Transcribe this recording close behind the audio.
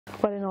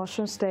Well, in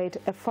Osun State,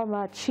 a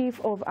former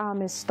Chief of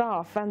Army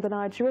Staff and the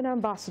Nigerian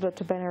Ambassador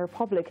to Benin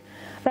Republic,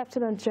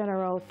 Lieutenant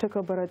General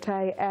Tukur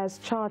Buratai, has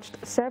charged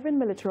 7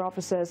 military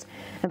officers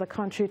in the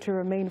country to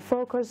remain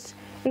focused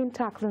in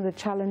tackling the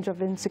challenge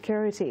of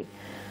insecurity.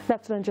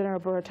 Lieutenant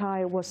General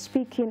Buratai was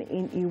speaking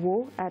in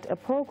Iwo at a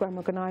program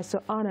organized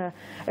to honor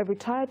a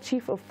retired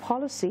Chief of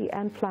Policy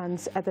and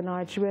Plans at the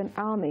Nigerian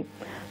Army,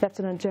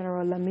 Lieutenant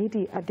General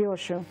Lamidi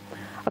Adeosun.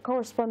 A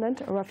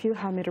correspondent, Rafiu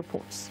Hamid,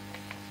 reports.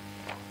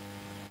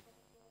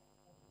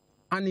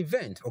 An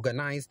event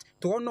organized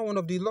to honor one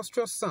of the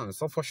illustrious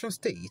sons of Osun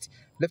State,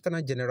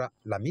 Lieutenant General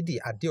Lamidi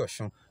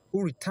Adeosun,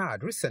 who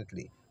retired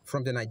recently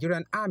from the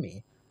Nigerian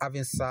Army,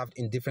 having served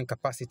in different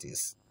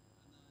capacities.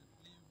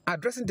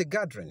 Addressing the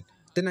gathering,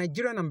 the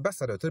Nigerian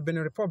Ambassador to the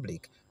Benin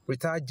Republic,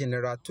 retired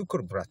General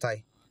Tukur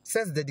Buratai,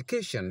 says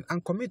dedication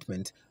and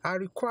commitment are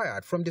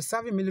required from the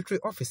serving military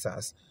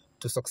officers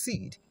to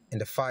succeed in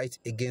the fight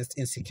against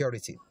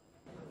insecurity.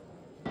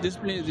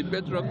 Discipline is the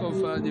bedrock of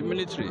the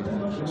military,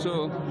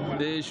 so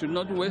they should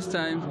not waste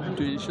time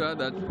to ensure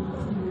that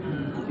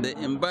they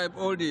imbibe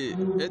all the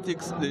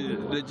ethics, the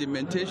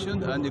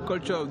regimentation and the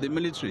culture of the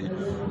military,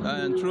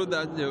 and through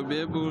that they will be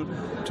able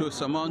to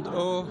surmount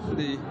all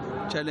the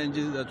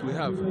challenges that we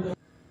have.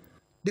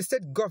 The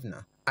State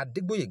Governor,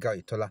 Adegboye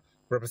Gaitola,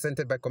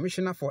 represented by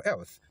Commissioner for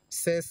Health,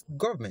 says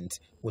government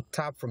would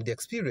tap from the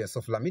experience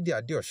of Lamidi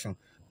Adeosun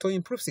to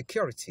improve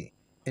security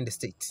in the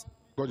state.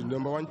 Because the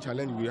number one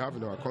challenge we have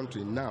in our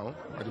country now,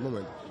 at the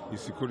moment, is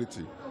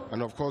security.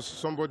 And of course,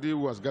 somebody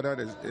who has gathered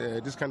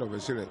this kind of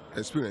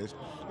experience,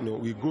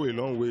 will go a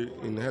long way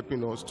in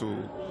helping us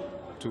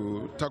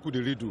to tackle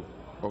the riddle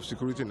of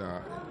security in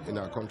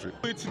our country.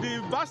 With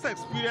the vast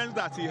experience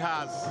that he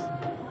has,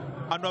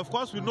 and of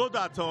course we know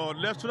that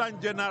Lieutenant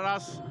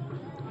Generals,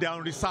 they are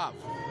on reserve.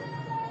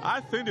 I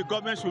think the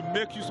government should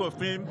make use of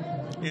him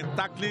in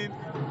tackling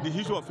the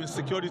issue of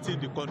insecurity in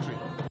the country.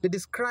 They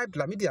described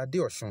Lamidi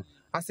Adeosun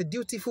as a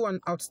dutiful and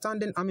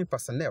outstanding army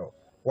personnel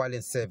while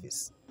in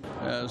service.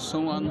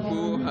 Someone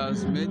who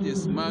has made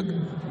his mark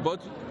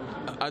both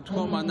at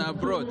home and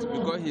abroad,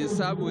 because he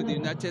served with the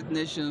United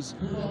Nations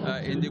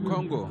in the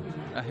Congo.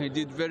 He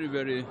did very,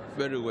 very,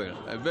 very well.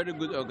 A very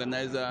good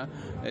organizer,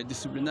 a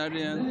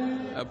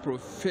disciplinarian, a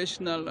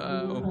professional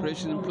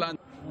operation plan.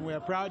 We are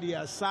proud he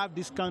has served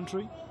this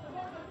country.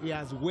 He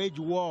has waged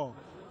war.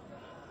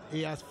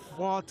 He has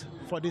fought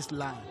for this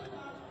land.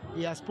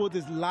 He has put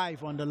his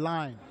life on the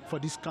line for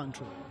this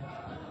country,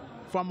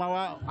 from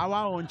our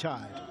own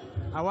child,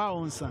 our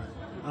own son,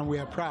 and we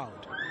are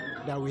proud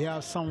that we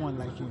have someone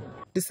like him.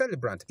 The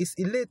celebrant is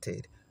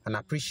elated and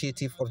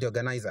appreciative of the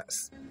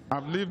organizers.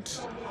 I've lived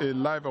a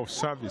life of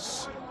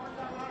service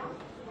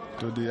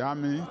to the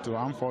army, to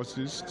armed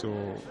forces,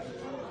 to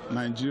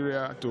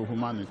Nigeria, to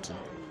humanity.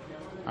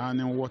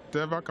 And in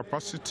whatever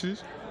capacity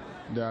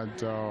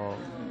that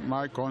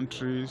my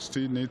country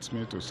still needs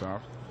me to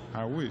serve,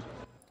 I will.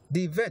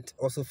 The event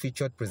also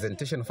featured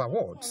presentation of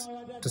awards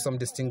to some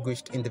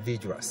distinguished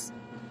individuals.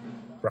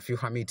 Rafiu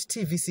Hamid,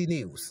 TVC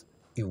News,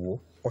 Iwo,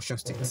 Osun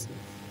State.